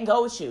 they can't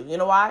go with you. You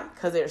know why?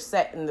 Because they're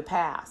set in the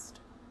past.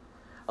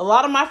 A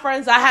lot of my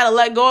friends I had to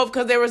let go of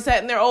because they were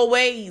set in their old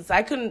ways.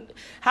 I couldn't.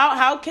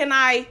 How can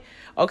I?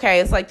 Okay,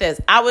 it's like this.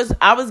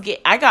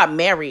 I got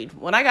married.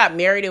 When I got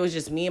married, it was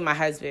just me and my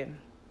husband.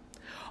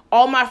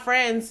 All my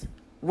friends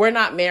were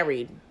not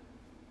married.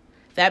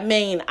 That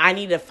means I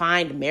need to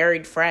find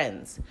married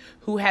friends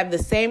who have the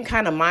same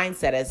kind of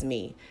mindset as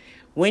me.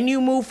 When you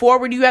move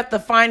forward, you have to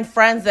find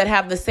friends that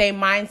have the same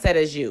mindset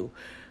as you.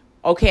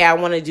 Okay, I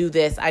want to do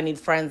this. I need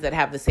friends that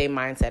have the same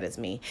mindset as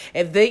me.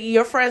 If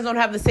your friends don't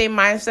have the same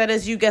mindset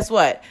as you, guess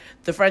what?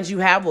 The friends you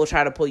have will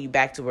try to pull you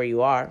back to where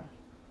you are.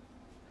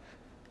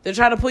 They'll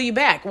try to pull you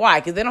back.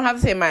 Why? Because they don't have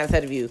the same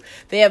mindset of you.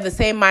 They have the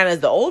same mind as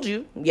the old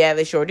you. Yeah,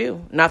 they sure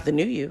do. Not the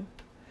new you.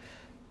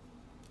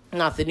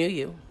 Not the new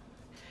you.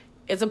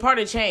 It's a part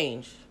of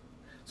change.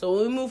 So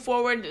when we move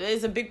forward,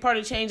 it's a big part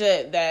of change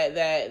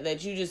that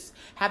you just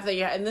have to.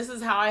 And this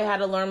is how I had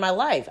to learn my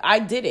life. I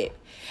did it.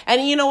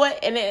 And you know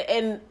what?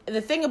 And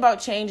the thing about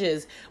change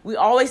is we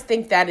always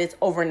think that it's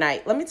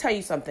overnight. Let me tell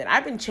you something.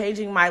 I've been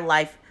changing my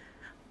life.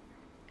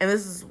 And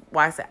this is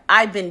why I said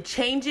I've been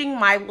changing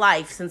my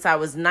life since I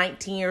was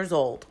 19 years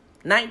old.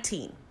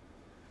 19.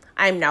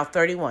 I am now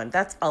 31.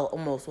 That's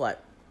almost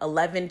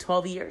 11,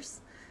 12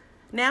 years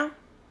now?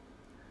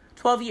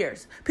 12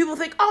 years. People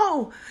think,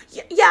 oh,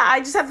 yeah, I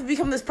just have to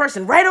become this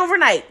person right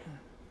overnight.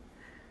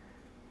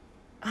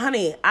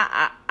 Honey,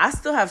 I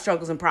still have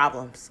struggles and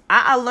problems.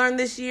 I learned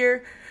this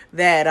year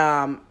that,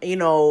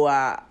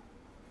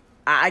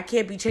 I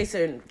can't be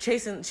chasing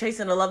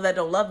a love that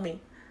don't love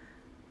me,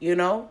 you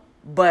know?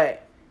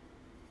 But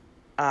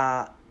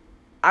I've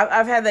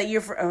had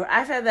that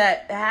I've had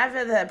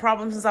that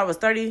problem since I was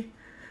 30,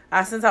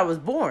 since I was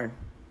born.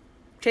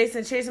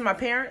 Chasing my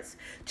parents,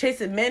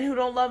 chasing men who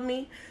don't love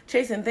me,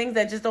 chasing things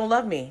that just don't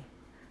love me.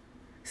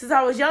 Since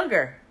I was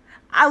younger.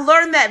 I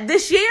learned that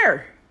this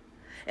year.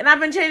 And I've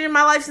been changing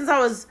my life since I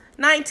was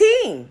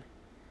 19.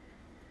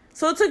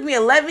 So it took me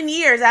 11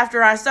 years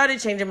after I started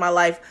changing my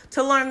life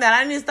to learn that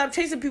I need to stop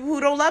chasing people who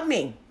don't love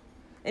me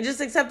and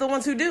just accept the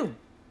ones who do.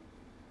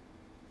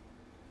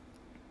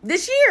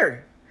 This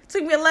year. It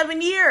took me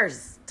 11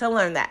 years to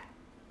learn that.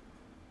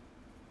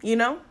 You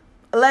know?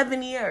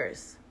 11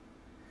 years.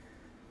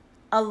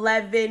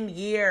 11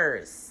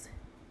 years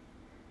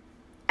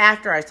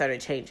after I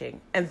started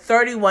changing, and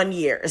 31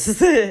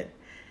 years,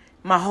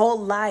 my whole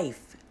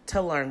life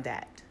to learn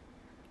that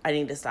I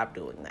need to stop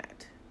doing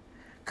that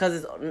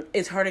because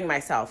it's hurting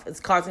myself. It's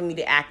causing me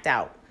to act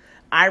out.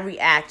 I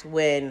react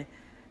when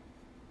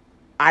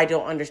I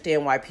don't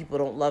understand why people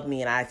don't love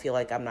me and I feel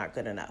like I'm not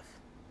good enough.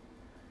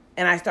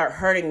 And I start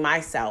hurting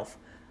myself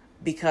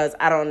because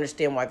I don't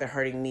understand why they're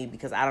hurting me,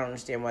 because I don't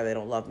understand why they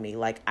don't love me.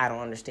 Like, I don't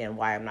understand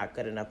why I'm not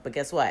good enough. But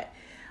guess what?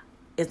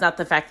 It's not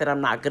the fact that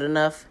I'm not good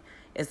enough.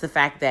 It's the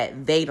fact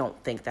that they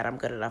don't think that I'm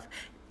good enough.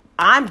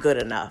 I'm good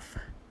enough.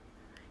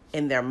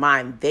 In their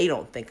mind, they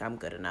don't think I'm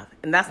good enough.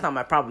 And that's not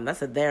my problem. That's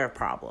their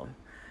problem.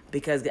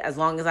 Because as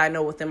long as I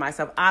know within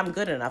myself, I'm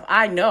good enough.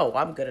 I know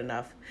I'm good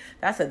enough.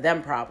 That's a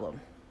them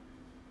problem.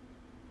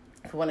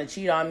 If you want to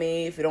cheat on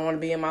me, if you don't want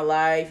to be in my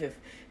life, if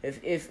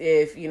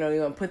if you know,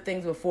 you want to put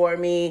things before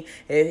me,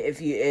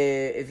 if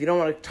you don't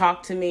want to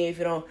talk to me, if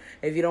you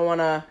don't want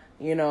to,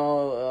 you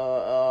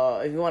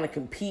know, if you want to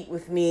compete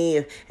with me,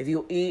 if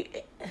you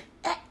eat,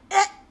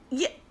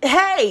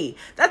 hey,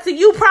 that's a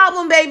you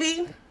problem,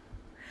 baby.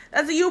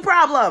 That's a you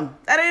problem.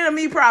 That ain't a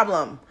me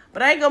problem.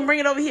 But I ain't gonna bring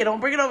it over here. Don't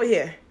bring it over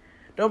here.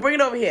 Don't bring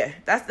it over here.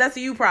 That's a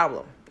you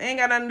problem. It ain't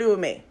got nothing to do with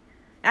me.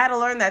 I had to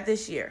learn that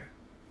this year.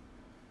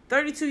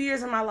 32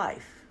 years of my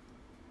life.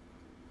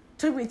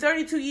 Took me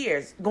 32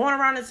 years going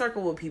around in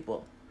circle with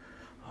people.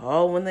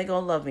 Oh, when they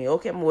gonna love me?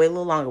 Okay, I'm gonna wait a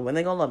little longer. When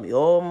they gonna love me?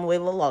 Oh, I'm gonna wait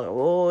a little longer.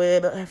 Oh,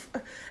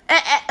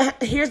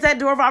 here's that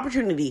door of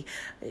opportunity.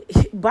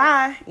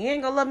 Bye. You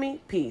ain't gonna love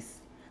me? Peace.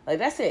 Like,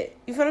 that's it.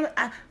 You feel me?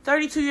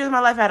 32 years of my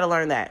life, I had to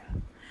learn that.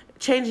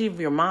 Changing of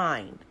your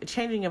mind.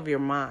 Changing of your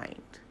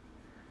mind.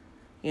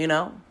 You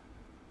know?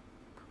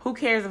 Who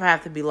cares if I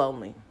have to be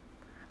lonely?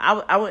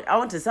 I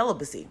went to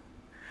celibacy.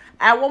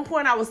 At one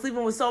point, I was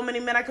sleeping with so many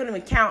men, I couldn't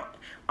even count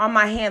on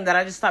my hand that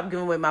I just stopped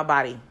giving away my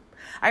body.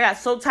 I got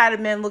so tired of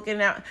men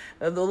looking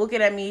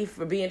at me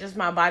for being just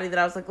my body that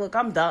I was like, look,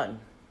 I'm done.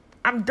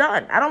 I'm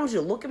done. I don't want you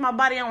to look at my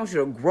body. I don't want you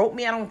to grope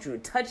me. I don't want you to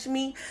touch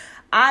me.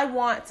 I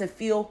want to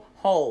feel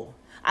whole.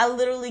 I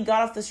literally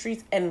got off the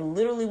streets and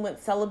literally went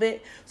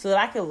celibate so that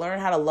I could learn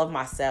how to love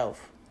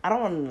myself. I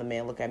don't want another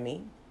man look at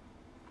me.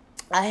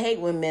 I hate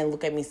when men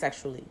look at me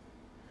sexually.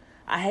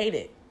 I hate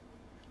it.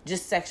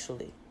 Just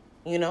sexually,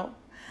 you know?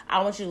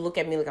 I want you to look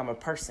at me like I'm a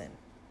person.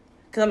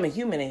 Because I'm a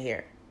human in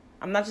here.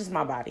 I'm not just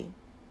my body.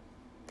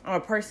 I'm a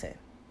person.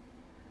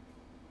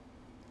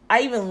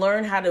 I even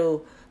learned how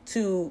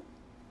to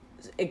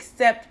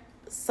accept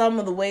some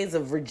of the ways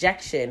of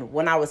rejection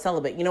when I was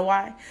celibate. You know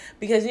why?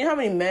 Because you know how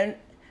many men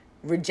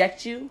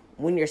reject you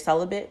when you're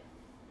celibate?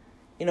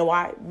 You know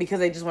why? Because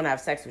they just want to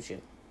have sex with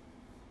you.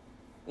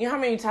 You know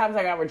how many times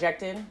I got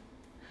rejected?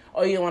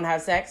 Oh, you don't want to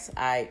have sex?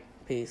 All right,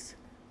 peace.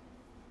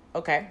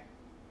 Okay,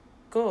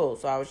 cool.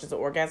 So I was just an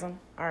orgasm?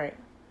 All right,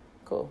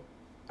 cool.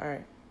 All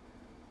right.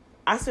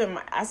 I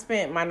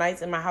spent my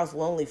nights in my house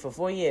lonely for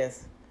 4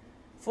 years.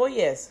 4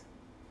 years.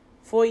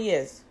 4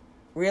 years.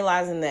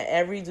 Realizing that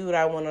every dude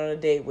I went on a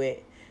date with,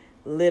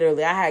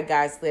 literally, I had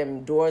guys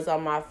slamming doors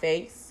on my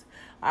face.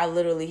 I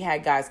literally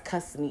had guys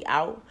cussing me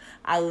out.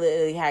 I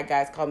literally had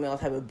guys call me all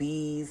type of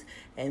B's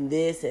and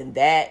this and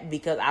that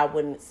because I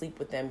wouldn't sleep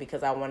with them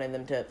because I wanted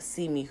them to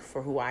see me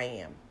for who I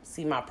am.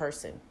 See my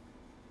person.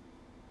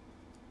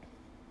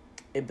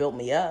 It built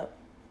me up.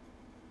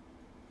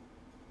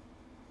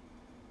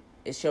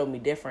 It showed me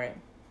different.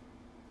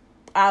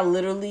 I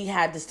literally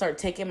had to start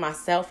taking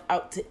myself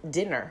out to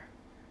dinner.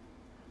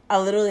 I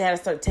literally had to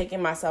start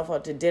taking myself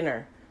out to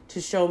dinner to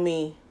show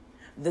me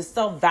the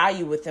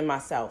self-value within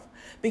myself.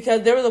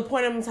 Because there was a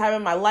point in time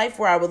in my life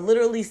where I would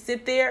literally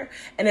sit there,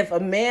 and if a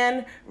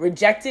man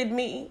rejected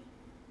me,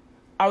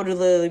 I would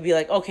literally be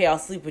like, okay, I'll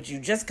sleep with you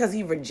just because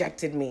he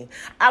rejected me.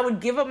 I would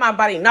give up my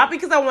body, not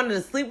because I wanted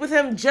to sleep with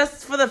him,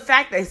 just for the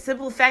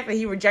simple fact that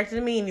he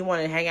rejected me and he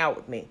wanted to hang out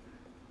with me.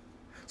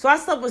 So I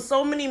slept with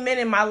so many men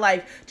in my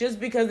life just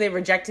because they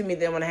rejected me, they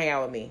didn't want to hang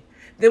out with me.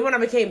 Then when I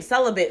became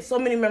celibate, so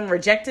many men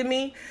rejected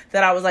me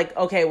that I was like,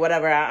 okay,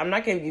 whatever. I'm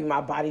not going to give you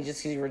my body just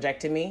because you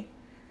rejected me.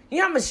 You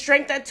know how much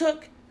strength that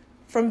took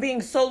from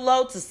being so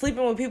low to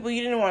sleeping with people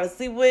you didn't want to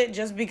sleep with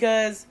just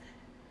because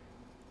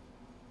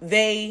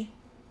they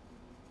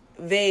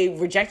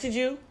rejected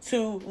you,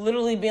 to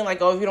literally being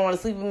like, oh, if you don't want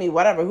to sleep with me,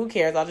 whatever, who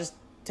cares? I'll just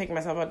take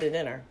myself out to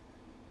dinner.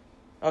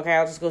 Okay,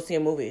 I'll just go see a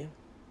movie.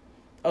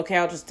 Okay,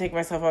 I'll just take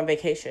myself on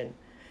vacation.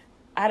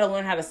 I had to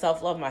learn how to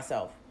self-love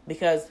myself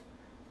because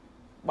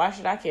why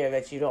should I care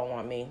that you don't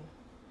want me?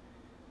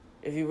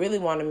 If you really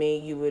wanted me,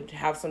 you would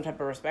have some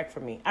type of respect for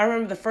me. I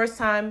remember the first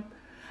time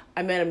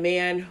I met a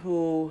man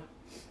who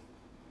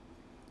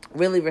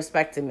really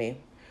respected me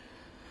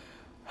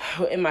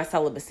in my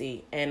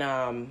celibacy.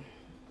 And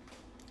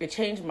it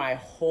changed my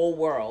whole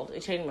world.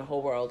 It changed my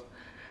whole world.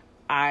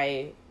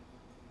 I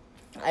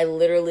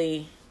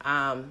literally,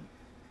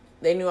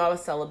 they knew I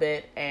was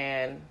celibate,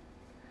 and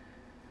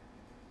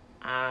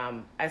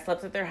I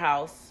slept at their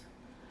house,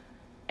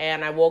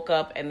 and I woke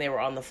up and they were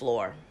on the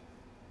floor.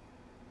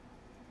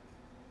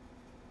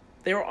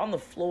 They were on the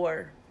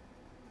floor.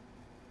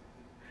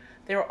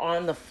 They were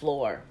on the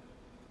floor.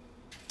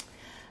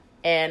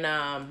 And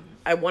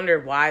I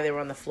wondered why they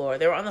were on the floor.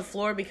 They were on the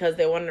floor because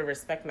they wanted to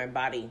respect my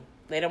body.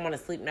 They didn't want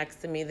to sleep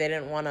next to me. They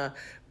didn't want to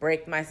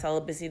break my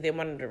celibacy. They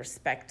wanted to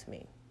respect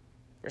me.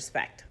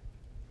 Respect.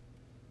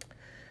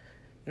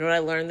 You know what I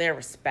learned there?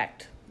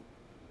 Respect.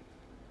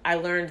 I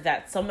learned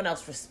that someone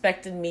else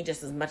respected me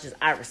just as much as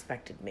I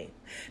respected me.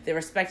 They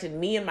respected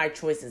me and my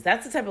choices.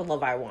 That's the type of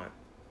love I want.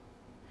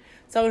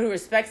 Someone who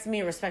respects me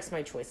and respects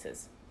my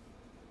choices.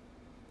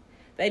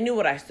 They knew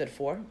what I stood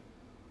for.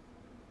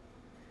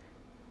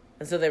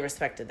 And so they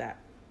respected that.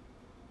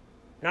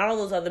 Not all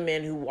those other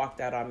men who walked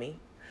out on me.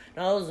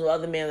 Not all those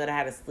other men that I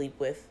had to sleep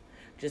with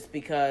just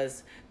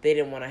because they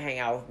didn't want to hang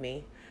out with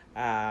me,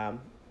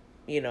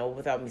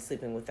 without me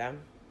sleeping with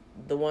them.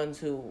 The ones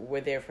who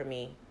were there for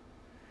me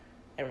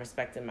and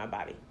respected my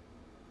body.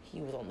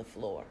 He was on the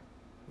floor.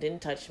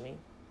 Didn't touch me.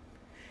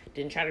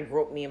 Didn't try to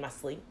grope me in my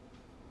sleep.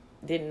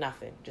 Did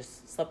nothing.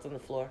 Just slept on the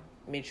floor.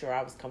 Made sure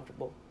I was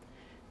comfortable.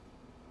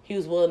 He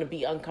was willing to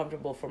be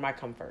uncomfortable for my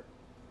comfort.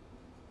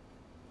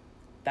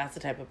 That's the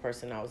type of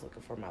person I was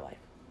looking for in my life.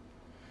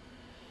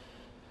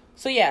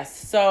 So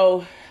yes,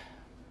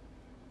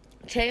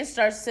 change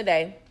starts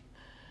today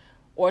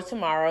or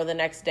tomorrow, the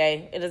next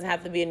day. It doesn't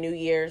have to be a New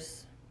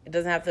Year's. It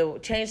doesn't have to.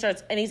 Change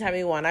starts anytime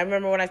you want. I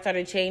remember when I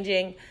started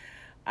changing.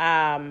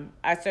 It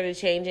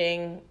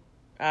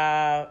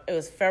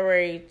was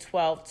February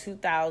 12th,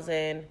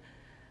 2000,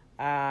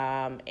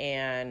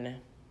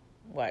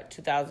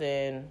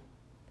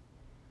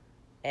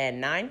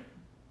 2009?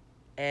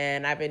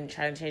 And I've been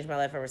trying to change my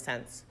life ever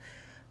since.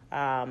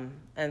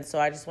 And so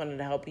I just wanted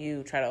to help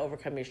you try to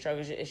overcome your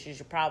struggles, your issues,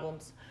 your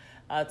problems,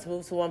 to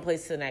move to one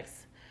place to the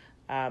next.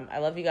 I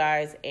love you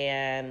guys.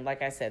 And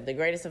like I said, the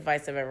greatest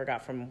advice I've ever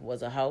got from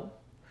was a hoe.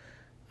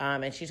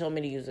 And she told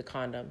me to use a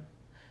condom.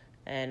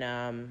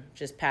 And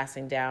just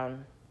passing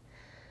down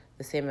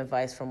the same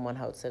advice from one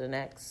hoe to the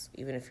next,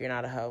 even if you're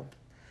not a hoe.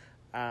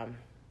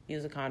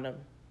 Use a condom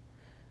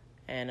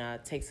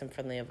and take some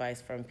friendly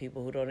advice from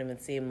people who don't even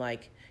seem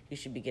like you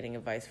should be getting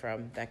advice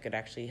from that could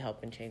actually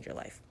help and change your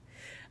life.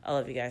 I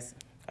love you guys.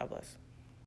 God bless.